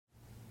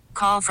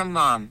Call from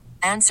mom.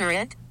 Answer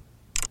it.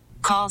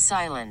 Call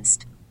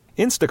silenced.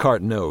 Instacart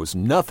knows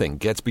nothing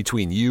gets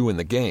between you and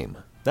the game.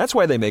 That's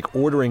why they make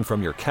ordering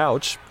from your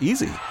couch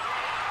easy.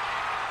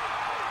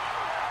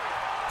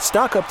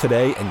 Stock up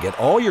today and get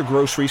all your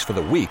groceries for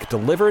the week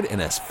delivered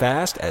in as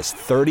fast as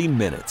 30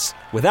 minutes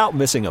without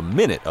missing a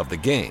minute of the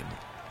game.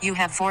 You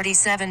have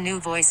 47 new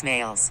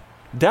voicemails.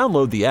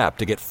 Download the app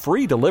to get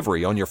free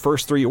delivery on your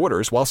first 3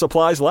 orders while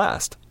supplies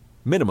last.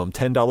 Minimum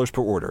 $10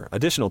 per order.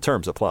 Additional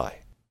terms apply.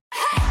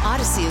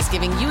 Odyssey is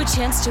giving you a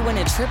chance to win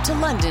a trip to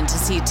London to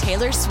see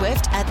Taylor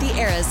Swift at the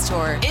Eras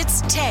Tour.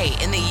 It's Tay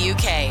in the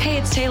UK. Hey,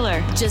 it's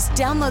Taylor. Just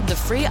download the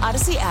free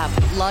Odyssey app,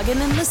 log in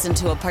and listen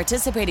to a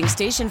participating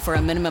station for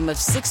a minimum of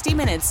 60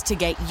 minutes to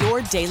get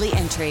your daily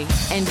entry.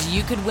 And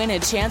you could win a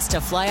chance to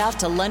fly off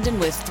to London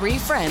with 3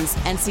 friends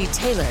and see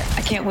Taylor.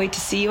 I can't wait to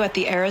see you at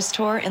the Eras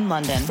Tour in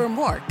London. For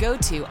more, go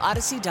to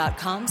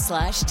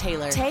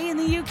odyssey.com/Taylor. Tay in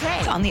the UK.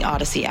 It's on the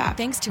Odyssey app.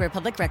 Thanks to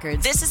Republic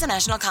Records. This is a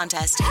national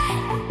contest.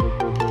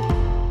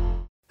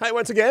 Hi,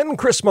 once again,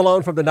 Chris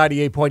Malone from the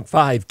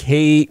 98.5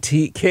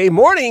 KTK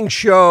Morning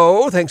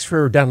Show. Thanks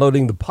for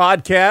downloading the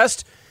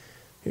podcast.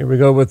 Here we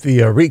go with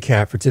the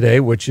recap for today,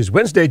 which is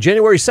Wednesday,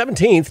 January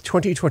 17th,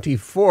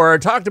 2024.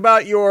 Talked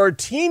about your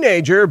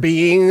teenager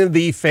being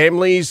the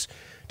family's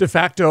de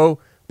facto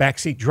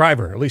backseat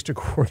driver, at least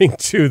according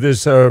to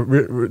this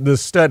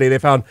study. They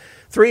found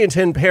 3 in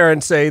 10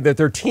 parents say that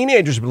their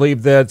teenagers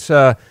believe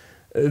that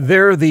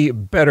they're the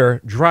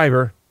better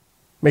driver,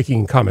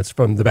 making comments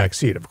from the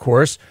backseat, of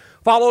course.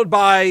 Followed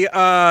by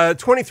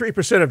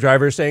 23% of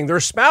drivers saying their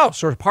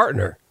spouse or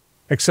partner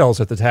excels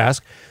at the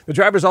task. The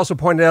drivers also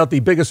pointed out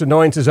the biggest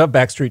annoyances of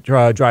backstreet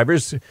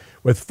drivers,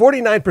 with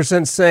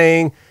 49%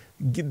 saying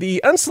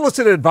the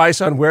unsolicited advice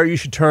on where you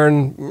should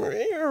turn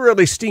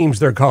really steams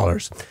their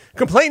collars.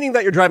 Complaining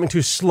that you're driving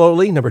too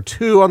slowly, number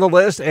 2 on the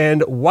list,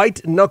 and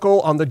white knuckle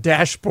on the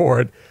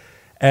dashboard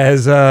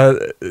as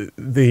the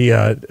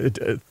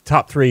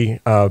top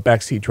 3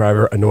 backseat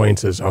driver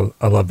annoyances.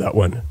 I love that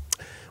one.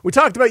 We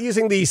talked about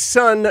using the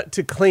sun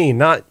to clean,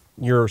 not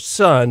your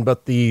sun,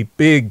 but the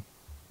big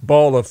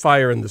ball of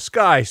fire in the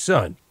sky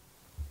sun.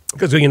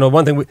 Because,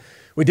 one thing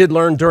we did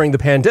learn during the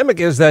pandemic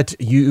is that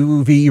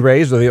UV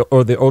rays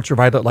or the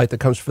ultraviolet light that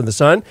comes from the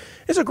sun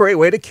is a great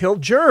way to kill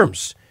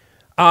germs.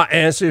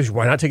 And so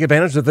why not take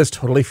advantage of this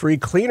totally free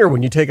cleaner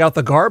when you take out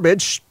the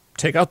garbage?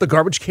 Take out the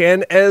garbage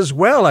can as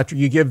well after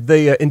you give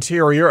the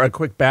interior a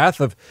quick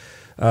bath of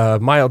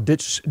mild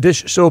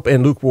dish soap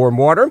and lukewarm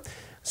water.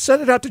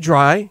 Set it out to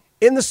dry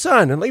in the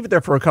sun and leave it there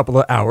for a couple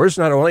of hours.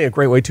 Not only a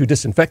great way to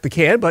disinfect the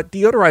can, but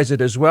deodorize it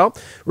as well.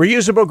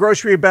 Reusable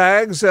grocery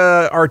bags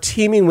are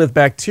teeming with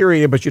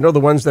bacteria, but the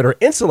ones that are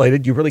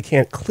insulated, you really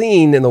can't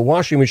clean in the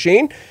washing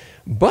machine,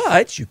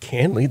 but you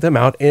can leave them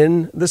out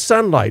in the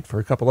sunlight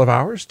for a couple of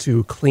hours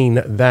to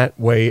clean that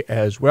way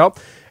as well.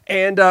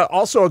 And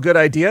also a good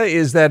idea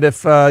is that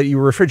if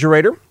your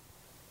refrigerator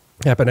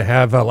happen to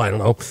have, a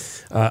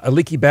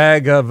leaky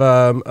bag of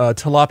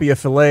tilapia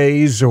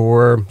fillets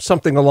or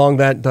something along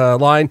that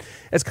line.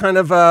 It's kind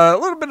of a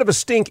little bit of a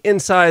stink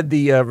inside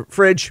the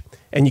fridge,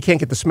 and you can't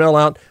get the smell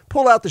out.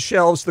 Pull out the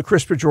shelves, the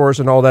crisper drawers,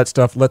 and all that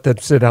stuff. Let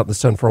that sit out in the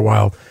sun for a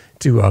while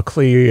to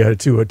clear,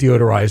 to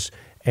deodorize,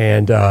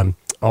 and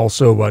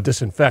also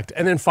disinfect.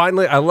 And then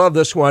finally, I love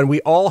this one.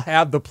 We all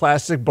have the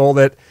plastic bowl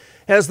that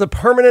has the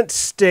permanent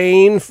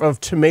stain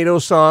of tomato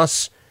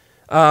sauce.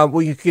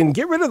 Well, you can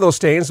get rid of those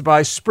stains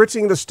by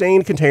spritzing the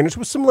stained containers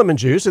with some lemon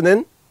juice and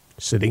then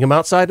sitting them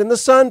outside in the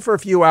sun for a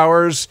few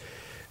hours.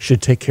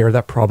 Should take care of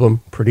that problem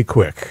pretty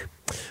quick.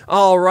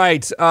 All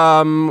right.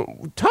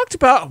 Talked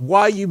about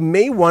why you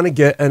may want to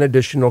get an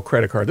additional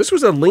credit card. This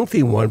was a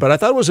lengthy one, but I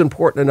thought it was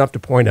important enough to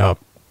point out.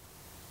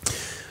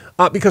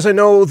 Because I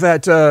know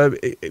that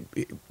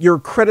your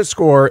credit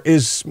score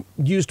is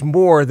used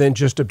more than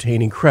just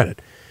obtaining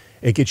credit.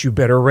 It gets you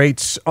better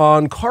rates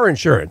on car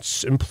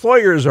insurance.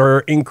 Employers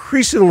are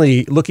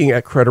increasingly looking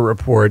at credit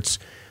reports.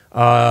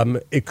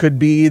 It could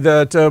be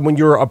that when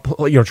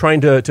you're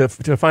trying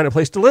to find a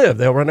place to live,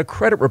 they'll run a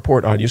credit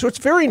report on you. So it's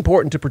very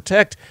important to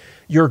protect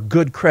your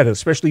good credit,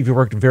 especially if you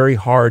worked very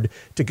hard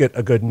to get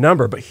a good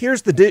number. But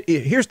here's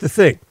the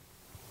thing.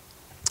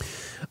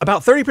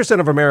 About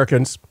 30% of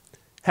Americans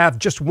have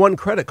just one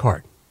credit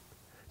card.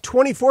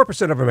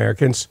 24% of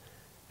Americans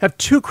have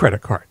 2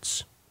 credit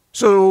cards.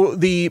 So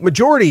the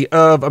majority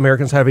of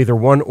Americans have either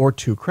 1 or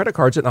 2 credit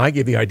cards, and I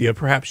gave the idea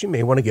perhaps you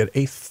may want to get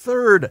a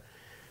 3rd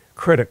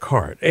credit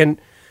card. And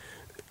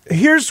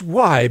here's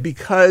why,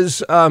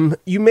 because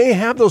you may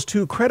have those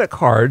 2 credit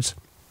cards,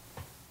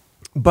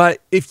 but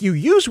if you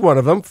use one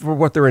of them for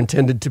what they're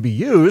intended to be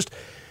used,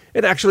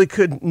 it actually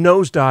could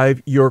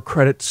nosedive your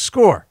credit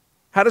score.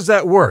 How does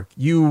that work?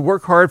 You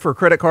work hard for a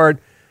credit card,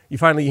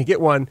 you get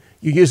one,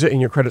 you use it,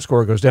 and your credit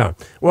score goes down.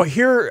 Well,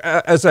 here,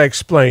 as I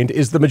explained,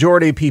 is the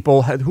majority of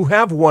people who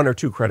have 1 or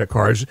 2 credit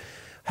cards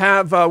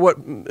have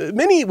what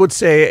many would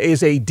say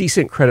is a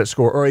decent credit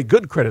score or a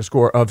good credit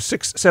score of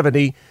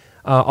 670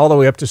 all the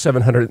way up to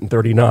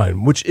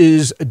 739, which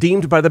is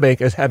deemed by the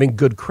bank as having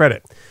good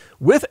credit.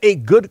 With a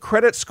good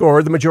credit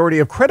score, the majority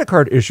of credit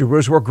card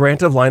issuers will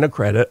grant a line of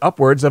credit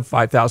upwards of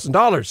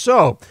 $5,000.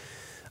 So,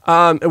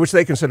 which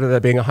they consider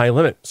that being a high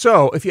limit.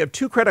 So if you have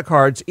 2 credit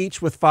cards,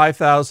 each with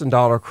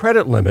 $5,000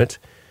 credit limit,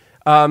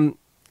 and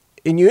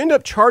you end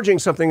up charging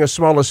something as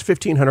small as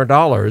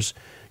 $1,500,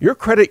 your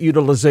credit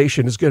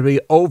utilization is going to be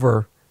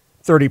over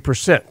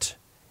 30%.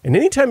 And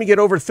anytime you get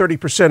over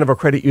 30% of a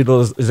credit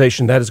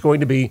utilization, that is going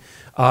to be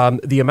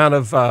the amount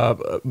of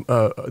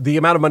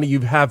money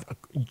you have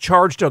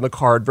charged on the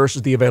card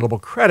versus the available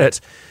credit.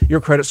 Your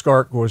credit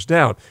score goes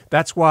down.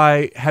 That's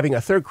why having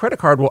a third credit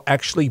card will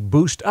actually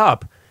boost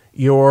up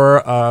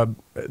your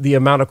the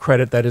amount of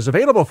credit that is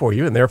available for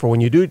you, and therefore,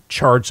 when you do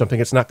charge something,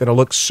 it's not going to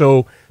look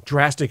so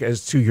drastic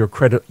as to your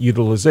credit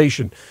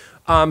utilization.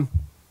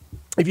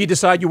 If you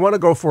decide you want to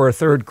go for a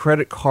third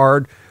credit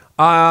card,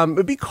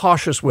 be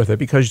cautious with it,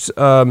 because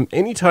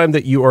anytime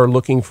that you are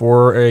looking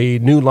for a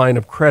new line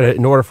of credit,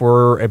 in order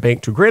for a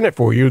bank to grant it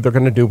for you, they're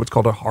going to do what's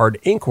called a hard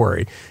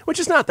inquiry, which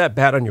is not that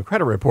bad on your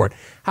credit report.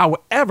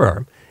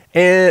 However,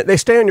 and they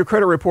stay on your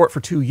credit report for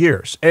 2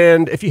 years.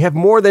 And if you have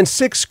more than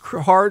 6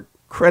 hard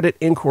credit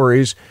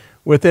inquiries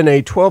within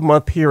a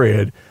 12-month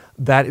period,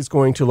 that is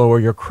going to lower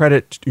your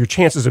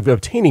chances of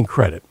obtaining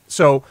credit.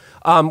 So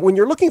when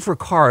you're looking for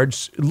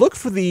cards, look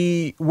for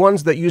the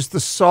ones that use the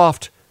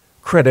soft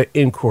credit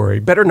inquiry,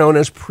 better known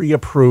as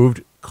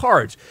pre-approved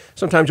cards.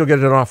 Sometimes you'll get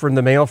an offer in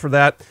the mail for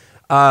that.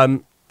 I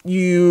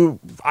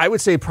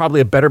would say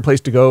probably a better place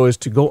to go is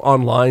to go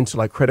online to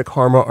like Credit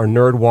Karma or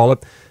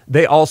NerdWallet.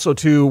 They also,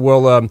 too,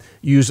 will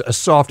use a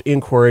soft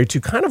inquiry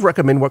to kind of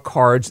recommend what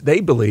cards they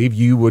believe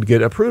you would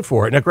get approved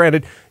for. Now,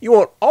 granted, you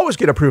won't always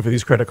get approved for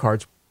these credit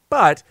cards,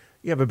 but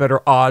you have a better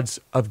odds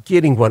of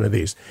getting one of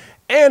these.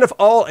 And if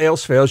all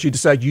else fails, you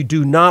decide you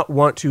do not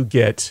want to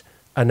get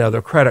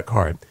another credit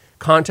card,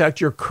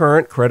 contact your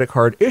current credit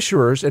card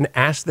issuers and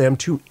ask them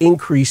to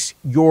increase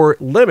your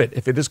limit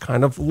if it is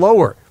kind of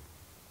lower.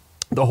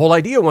 The whole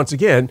idea, once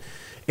again,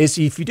 is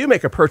if you do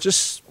make a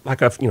purchase, like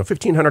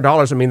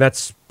 $1,500, I mean,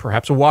 that's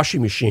perhaps a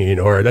washing machine,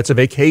 or that's a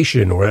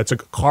vacation, or that's a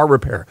car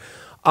repair.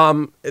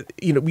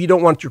 You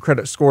don't want your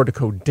credit score to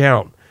go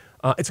down.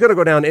 It's going to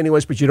go down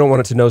anyways, but you don't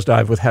want it to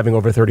nosedive with having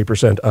over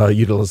 30%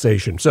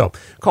 utilization. So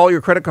call your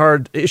credit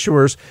card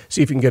issuers,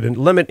 see if you can get a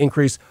limit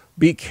increase.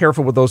 Be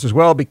careful with those as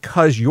well,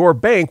 because your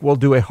bank will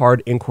do a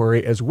hard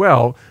inquiry as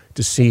well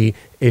to see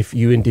if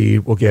you indeed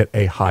will get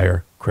a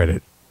higher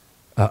credit,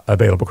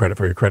 available credit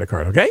for your credit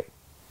card, okay?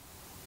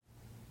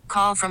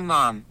 Call from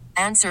mom.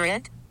 Answer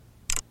it.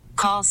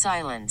 Call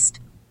silenced.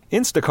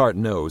 Instacart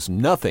knows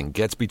nothing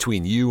gets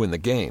between you and the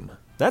game.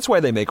 That's why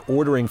they make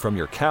ordering from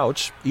your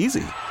couch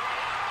easy.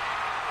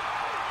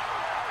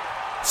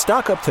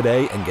 Stock up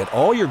today and get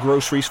all your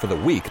groceries for the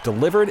week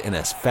delivered in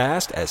as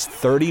fast as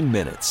 30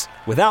 minutes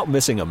without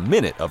missing a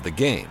minute of the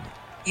game.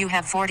 You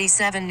have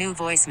 47 new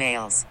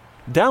voicemails.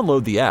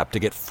 Download the app to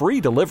get free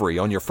delivery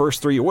on your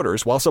first 3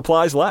 orders while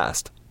supplies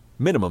last.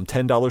 Minimum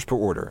 $10 per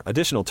order.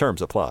 Additional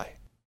terms apply.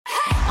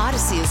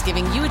 Odyssey is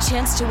giving you a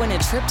chance to win a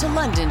trip to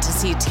London to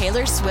see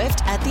Taylor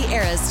Swift at the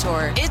Eras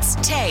Tour. It's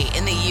Tay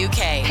in the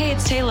UK. Hey,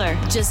 it's Taylor.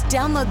 Just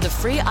download the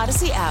free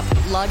Odyssey app,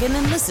 log in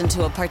and listen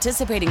to a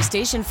participating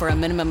station for a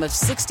minimum of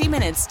 60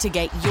 minutes to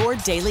get your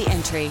daily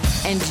entry.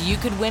 And you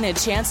could win a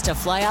chance to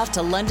fly off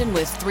to London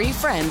with 3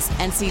 friends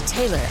and see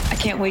Taylor. I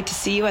can't wait to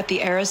see you at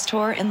the Eras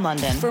Tour in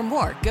London. For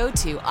more, go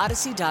to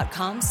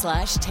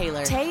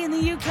odyssey.com/Taylor. Tay in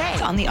the UK.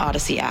 It's on the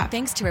Odyssey app.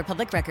 Thanks to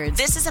Republic Records.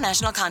 This is a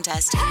national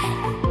contest.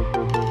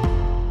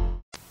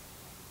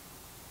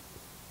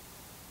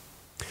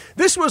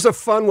 This was a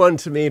fun one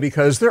to me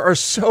because there are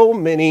so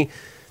many,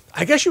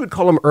 I guess you would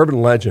call them urban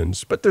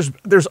legends, but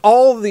there's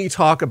all the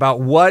talk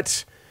about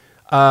what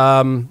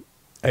a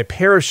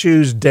pair of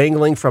shoes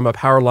dangling from a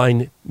power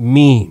line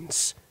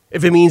means,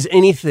 if it means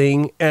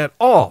anything at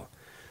all.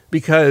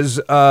 Because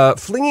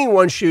flinging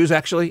one's shoes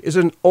actually is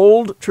an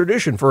old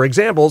tradition. For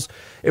examples,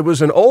 it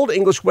was an old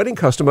English wedding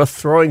custom of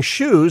throwing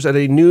shoes at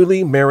a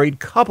newly married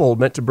couple,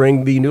 meant to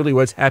bring the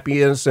newlyweds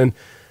happiness and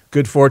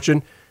good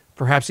fortune,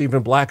 perhaps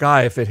even black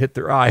eye if it hit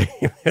their eye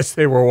as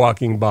they were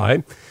walking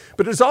by.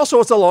 But it's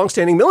a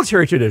long-standing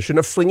military tradition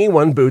of flinging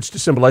one's boots to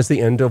symbolize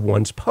the end of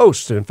one's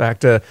post. In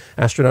fact,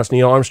 astronauts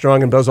Neil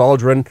Armstrong and Buzz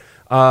Aldrin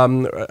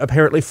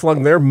apparently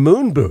flung their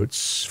moon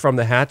boots from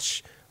the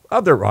hatch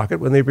of their rocket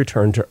when they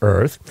returned to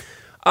Earth.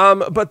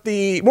 But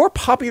the more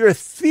popular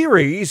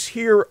theories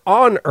here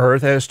on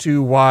Earth as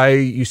to why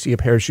you see a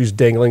pair of shoes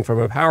dangling from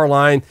a power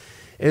line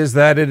is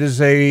that it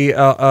is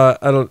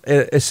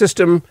a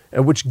system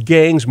in which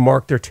gangs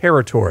mark their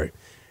territory.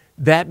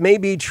 That may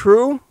be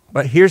true,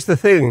 but here's the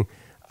thing.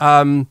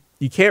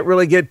 You can't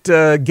really get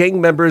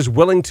gang members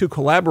willing to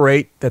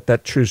collaborate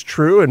that is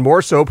true, and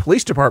more so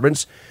police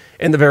departments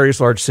in the various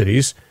large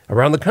cities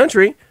around the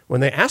country. When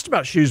they asked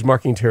about shoes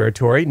marking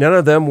territory, none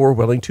of them were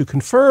willing to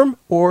confirm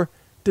or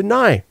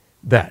deny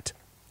that.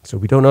 So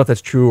we don't know if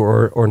that's true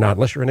or not,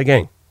 unless you're in a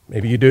gang.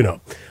 Maybe you do know.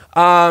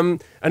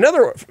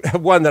 Another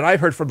one that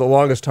I've heard for the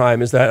longest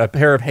time is that a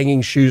pair of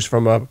hanging shoes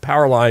from a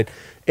power line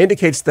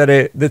indicates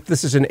that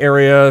this is an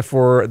area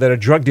that a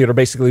drug dealer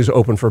basically is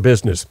open for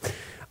business.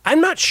 I'm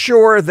not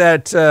sure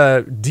that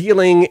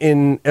dealing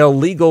in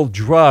illegal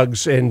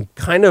drugs and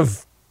kind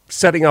of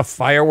setting off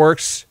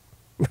fireworks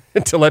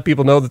to let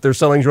people know that they're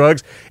selling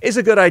drugs is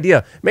a good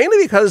idea. Mainly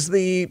because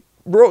the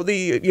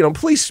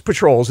police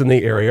patrols in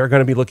the area are going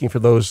to be looking for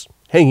those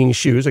hanging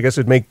shoes. I guess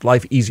it'd make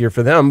life easier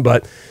for them,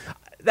 but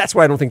that's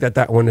why I don't think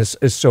that one is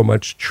so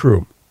much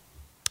true.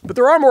 But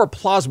there are more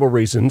plausible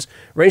reasons,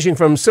 ranging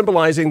from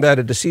symbolizing that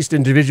a deceased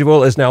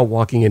individual is now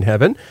walking in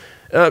heaven,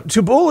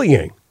 to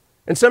bullying.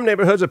 In some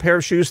neighborhoods, a pair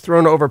of shoes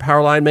thrown over a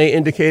power line may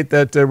indicate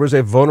that there was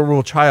a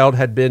vulnerable child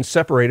had been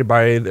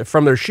separated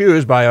from their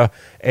shoes by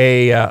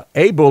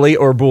a bully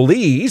or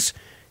bullies,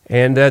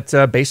 and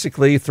that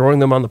basically throwing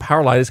them on the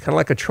power line is kind of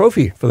like a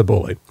trophy for the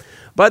bully.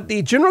 But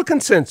the general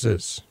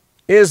consensus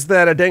is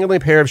that a dangling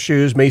pair of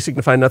shoes may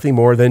signify nothing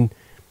more than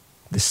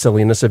the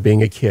silliness of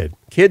being a kid.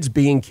 Kids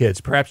being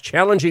kids, perhaps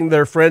challenging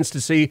their friends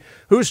to see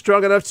who's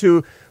strong enough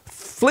to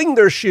fling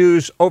their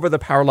shoes over the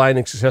power line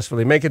and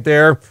successfully make it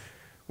there.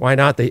 Why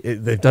not?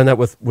 They've done that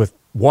with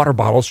water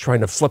bottles,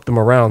 trying to flip them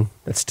around.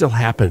 That still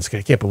happens.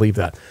 I can't believe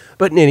that.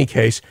 But in any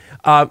case,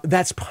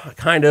 that's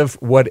kind of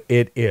what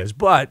it is.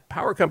 But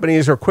power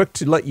companies are quick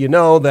to let you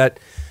know that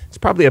it's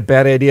probably a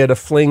bad idea to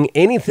fling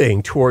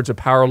anything towards a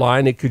power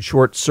line. It could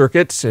short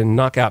circuits and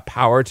knock out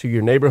power to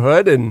your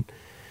neighborhood, and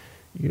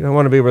you don't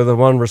want to be the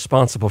one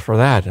responsible for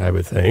that, I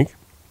would think.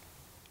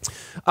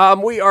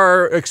 We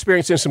are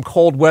experiencing some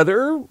cold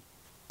weather,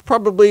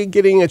 probably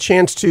getting a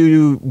chance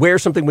to wear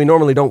something we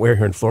normally don't wear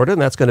here in Florida,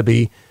 and that's going to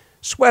be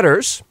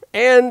sweaters.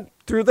 And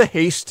through the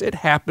haste, it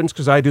happens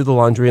because I do the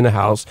laundry in the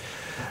house.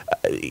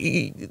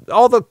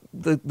 All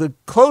the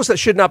clothes that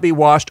should not be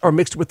washed are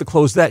mixed with the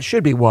clothes that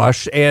should be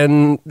washed,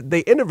 and they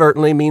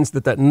inadvertently means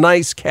that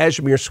nice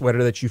cashmere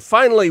sweater that you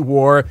finally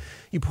wore,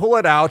 you pull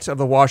it out of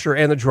the washer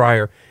and the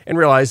dryer and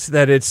realize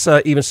that it's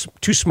even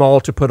too small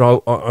to put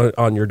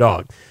on your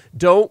dog.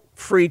 Don't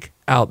freak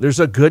out. There's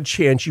a good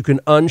chance you can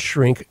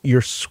unshrink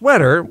your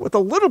sweater with a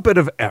little bit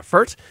of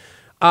effort,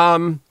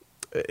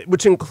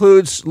 which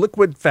includes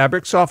liquid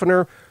fabric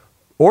softener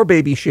or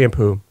baby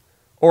shampoo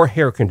or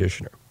hair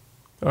conditioner.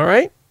 All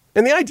right?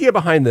 And the idea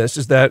behind this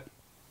is that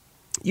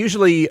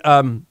usually,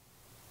 the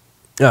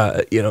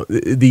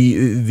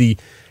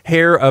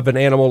hair of an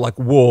animal like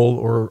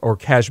wool or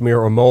cashmere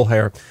or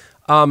mohair,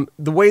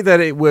 the way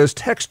that it was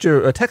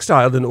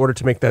textiled in order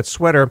to make that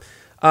sweater,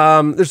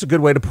 there's a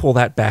good way to pull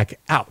that back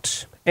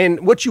out.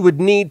 And what you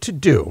would need to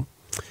do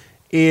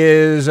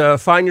is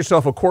find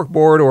yourself a cork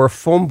board or a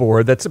foam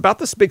board that's about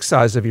this big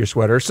size of your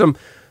sweater, some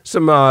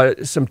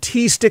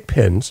tea stick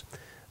pins,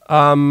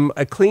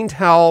 a clean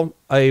towel,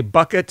 a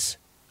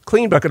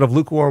clean bucket of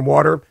lukewarm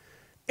water,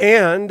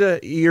 and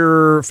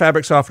your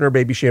fabric softener,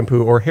 baby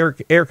shampoo, or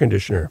air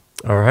conditioner.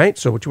 All right.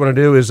 So what you want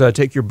to do is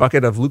take your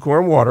bucket of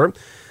lukewarm water,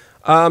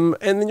 and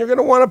then you're going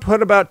to want to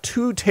put about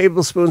 2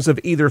 tablespoons of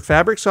either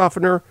fabric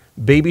softener,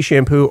 baby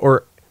shampoo,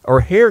 or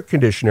hair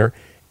conditioner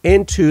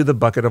into the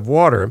bucket of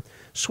water.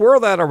 Swirl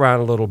that around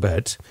a little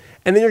bit,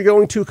 and then you're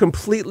going to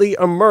completely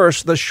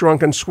immerse the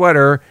shrunken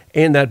sweater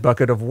in that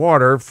bucket of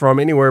water from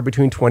anywhere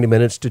between 20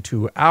 minutes to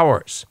 2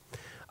 hours.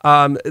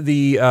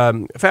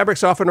 The fabric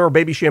softener or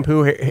baby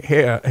shampoo,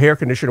 hair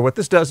conditioner, what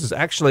this does is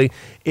actually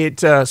it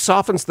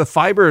softens the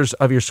fibers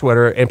of your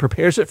sweater and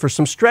prepares it for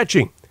some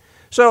stretching.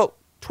 So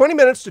 20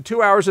 minutes to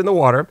 2 hours in the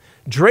water.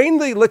 Drain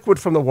the liquid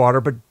from the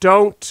water, but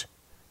don't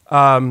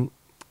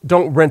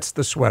rinse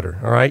the sweater,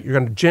 all right? You're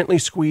going to gently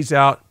squeeze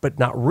out, but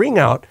not wring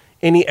out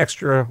any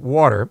extra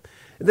water.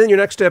 And then your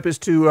next step is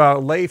to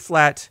lay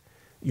flat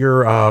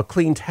your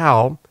clean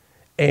towel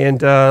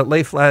and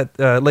lay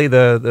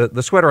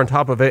the sweater on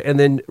top of it, and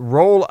then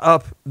roll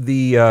up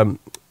the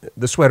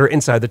sweater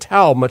inside the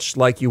towel, much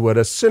like you would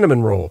a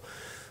cinnamon roll.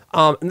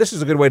 And this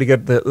is a good way to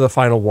get the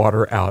final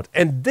water out.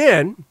 And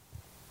then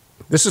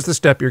this is the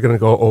step you're going to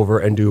go over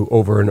and do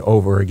over and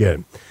over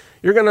again.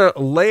 You're going to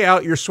lay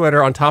out your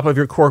sweater on top of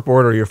your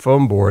corkboard or your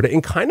foam board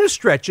and kind of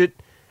stretch it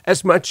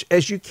as much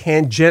as you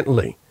can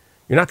gently.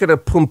 You're not going to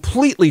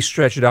completely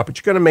stretch it out, but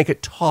you're going to make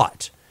it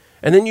taut.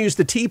 And then use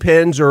the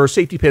T-pins or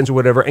safety pins or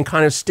whatever and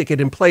kind of stick it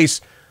in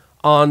place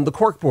on the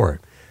corkboard.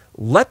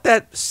 Let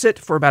that sit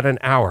for about an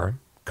hour.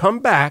 Come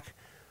back,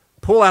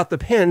 pull out the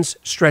pins,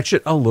 stretch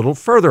it a little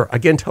further.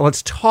 Again, till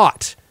it's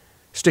taut.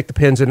 Stick the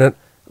pins in it,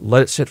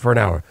 let it sit for an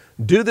hour.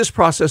 Do this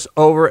process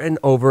over and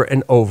over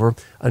and over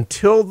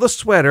until the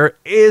sweater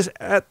is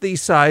at the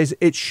size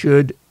it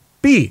should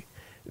be.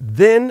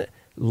 Then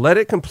let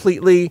it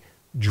completely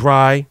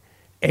dry,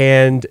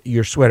 and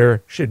your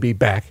sweater should be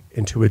back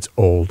into its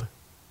old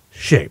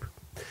shape.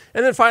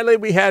 And then finally,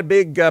 we had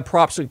big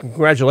props and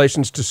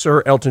congratulations to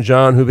Sir Elton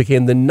John, who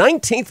became the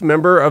 19th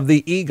member of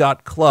the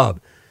EGOT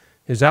Club.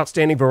 His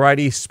Outstanding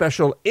Variety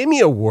Special Emmy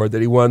Award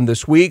that he won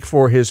this week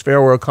for his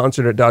farewell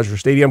concert at Dodger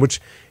Stadium, which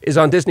is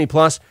on Disney+.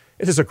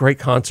 It is a great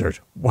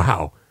concert.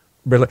 Wow.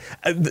 Really.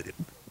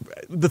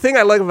 The thing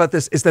I like about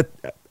this is that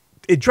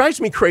it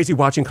drives me crazy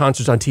watching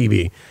concerts on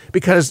TV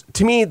because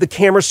to me, the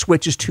camera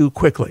switches too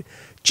quickly.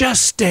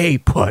 Just stay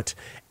put.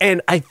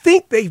 And I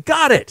think they've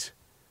got it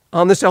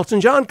on this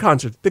Elton John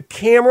concert. The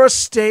camera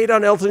stayed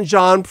on Elton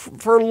John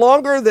for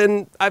longer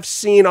than I've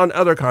seen on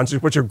other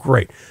concerts, which are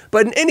great.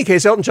 But in any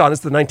case, Elton John is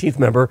the 19th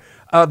member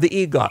of the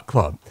EGOT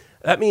Club.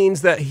 That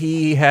means that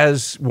he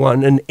has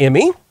won an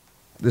Emmy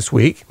this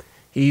week.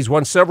 He's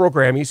won several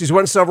Grammys. He's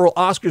won several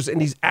Oscars,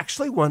 and he's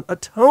actually won a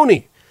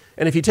Tony.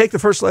 And if you take the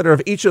first letter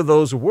of each of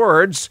those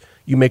words,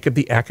 you make up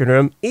the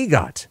acronym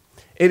EGOT.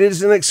 It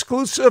is an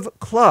exclusive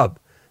club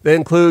that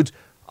includes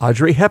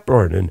Audrey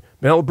Hepburn and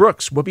Mel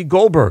Brooks, Whoopi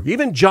Goldberg,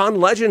 even John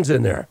Legend's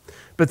in there.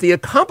 But the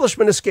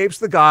accomplishment escapes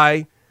the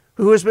guy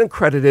who has been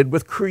credited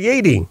with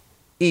creating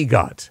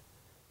EGOT,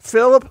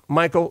 Philip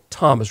Michael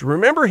Thomas.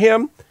 Remember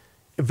him?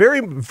 A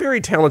very, very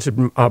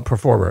talented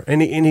performer,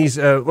 and he's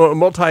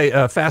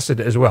multifaceted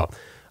as well.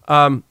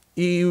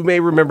 You may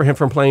remember him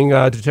from playing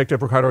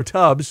Detective Ricardo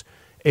Tubbs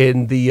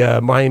in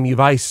the Miami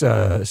Vice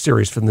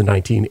series from the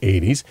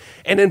 1980s.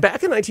 And then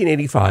back in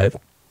 1985,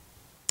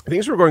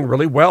 things were going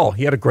really well.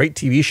 He had a great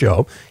TV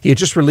show. He had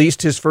just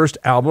released his first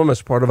album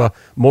as part of a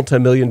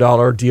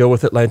multi-million-dollar deal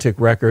with Atlantic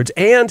Records,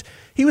 and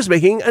he was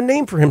making a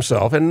name for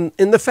himself in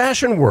the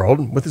fashion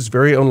world with his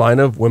very own line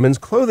of women's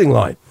clothing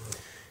line.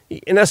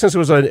 In essence, it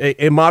was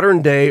a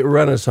modern-day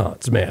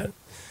Renaissance man.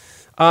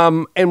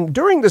 And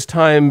during this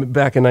time,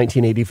 back in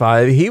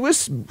 1985, he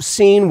was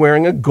seen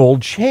wearing a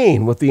gold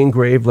chain with the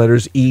engraved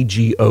letters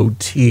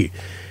EGOT.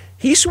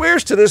 He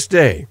swears to this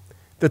day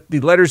that the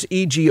letters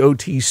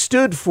EGOT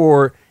stood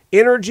for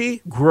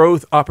energy,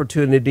 growth,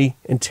 opportunity,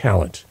 and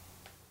talent.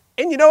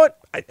 And you know what?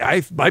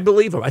 I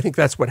believe him. I think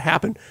that's what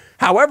happened.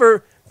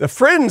 However, the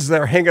friends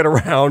that are hanging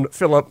around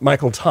Philip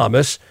Michael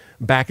Thomas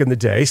back in the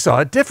day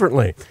saw it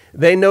differently.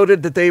 They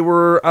noted that they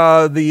were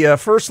the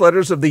first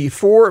letters of the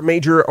 4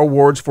 major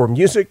awards for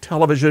music,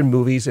 television,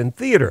 movies, and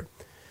theater.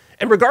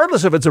 And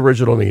regardless of its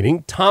original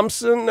meaning,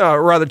 Thomas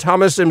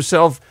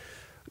himself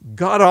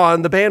got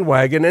on the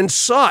bandwagon and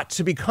sought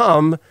to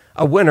become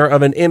a winner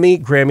of an Emmy,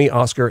 Grammy,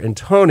 Oscar, and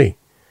Tony.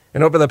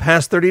 And over the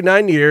past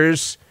 39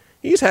 years,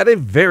 he's had a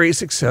very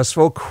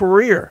successful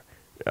career.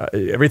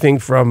 Everything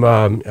from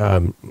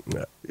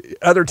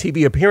other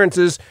TV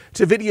appearances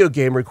to video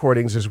game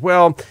recordings as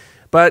well.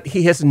 But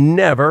he has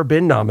never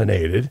been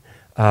nominated.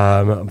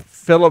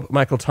 Philip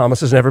Michael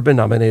Thomas has never been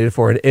nominated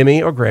for an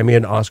Emmy or Grammy,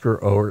 an Oscar,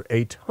 or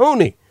a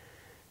Tony.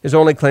 His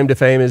only claim to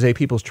fame is a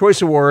People's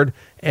Choice Award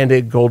and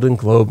a Golden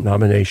Globe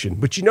nomination.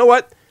 But you know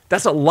what?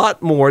 That's a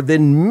lot more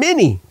than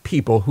many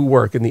people who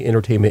work in the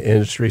entertainment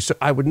industry. So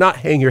I would not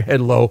hang your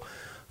head low,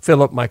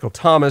 Philip Michael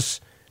Thomas.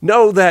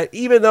 Know that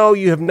even though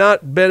you have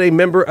not been a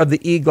member of the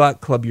EGOT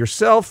Club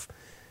yourself,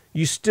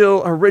 you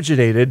still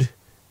originated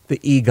the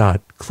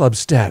EGOT Club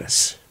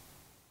status.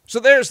 So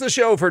there's the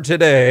show for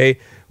today,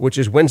 which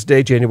is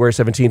Wednesday, January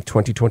 17th,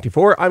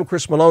 2024. I'm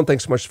Chris Malone.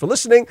 Thanks so much for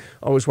listening.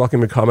 Always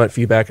welcome your comment,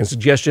 feedback, and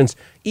suggestions.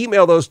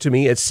 Email those to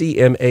me at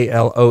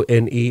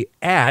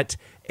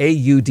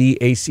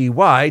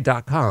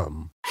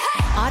cmalone@audacy.com.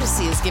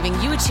 Odyssey is giving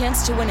you a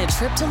chance to win a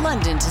trip to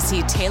London to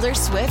see Taylor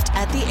Swift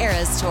at the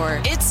Eras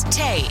Tour. It's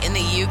Tay in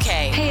the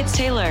UK. Hey, it's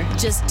Taylor.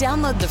 Just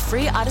download the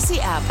free Odyssey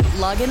app,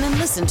 log in and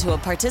listen to a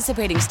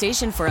participating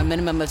station for a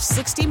minimum of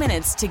 60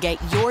 minutes to get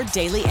your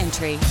daily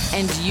entry.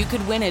 And you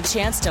could win a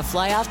chance to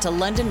fly off to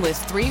London with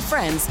 3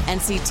 friends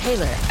and see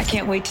Taylor. I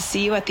can't wait to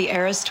see you at the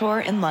Eras Tour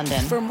in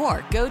London. For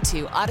more, go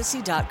to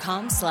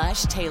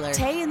odyssey.com/Taylor.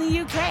 Tay in the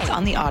UK. It's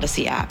on the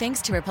Odyssey app.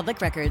 Thanks to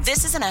Republic Records.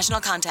 This is a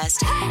national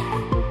contest.